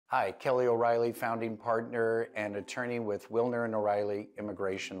Hi, Kelly O'Reilly, founding partner and attorney with Wilner and O'Reilly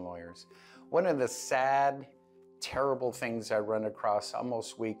immigration lawyers. One of the sad, terrible things I run across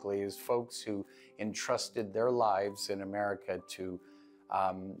almost weekly is folks who entrusted their lives in America to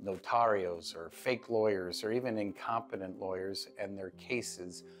notarios or fake lawyers or even incompetent lawyers, and their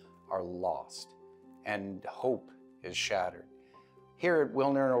cases are lost and hope is shattered. Here at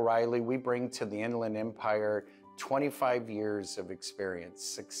Wilner and O'Reilly, we bring to the Inland Empire 25 years of experience,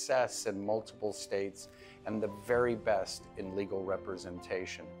 success in multiple states, and the very best in legal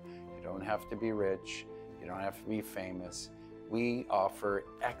representation. You don't have to be rich, you don't have to be famous. We offer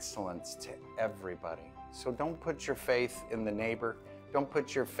excellence to everybody. So don't put your faith in the neighbor, don't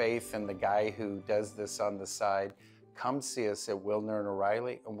put your faith in the guy who does this on the side. Come see us at Wilner and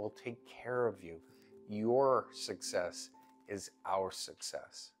O'Reilly and we'll take care of you. Your success is our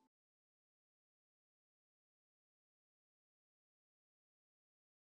success.